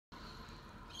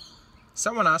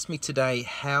Someone asked me today,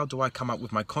 how do I come up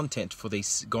with my content for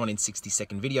these Gone in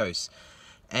 60-second videos?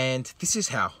 And this is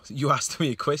how. You asked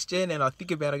me a question and I think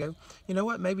about it, I go, you know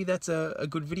what, maybe that's a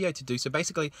good video to do. So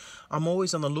basically, I'm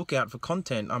always on the lookout for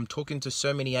content. I'm talking to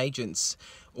so many agents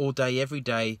all day, every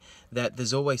day, that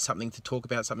there's always something to talk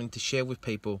about, something to share with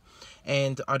people.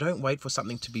 And I don't wait for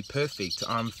something to be perfect.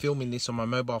 I'm filming this on my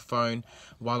mobile phone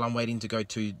while I'm waiting to go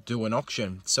to do an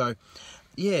auction. So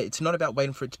yeah, it's not about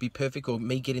waiting for it to be perfect or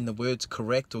me getting the words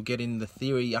correct or getting the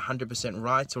theory 100%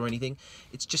 right or anything.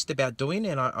 It's just about doing,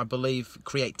 and I believe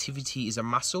creativity is a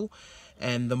muscle,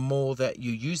 and the more that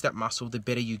you use that muscle, the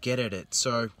better you get at it.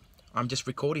 So I'm just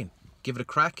recording. Give it a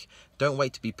crack. Don't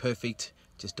wait to be perfect.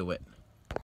 Just do it.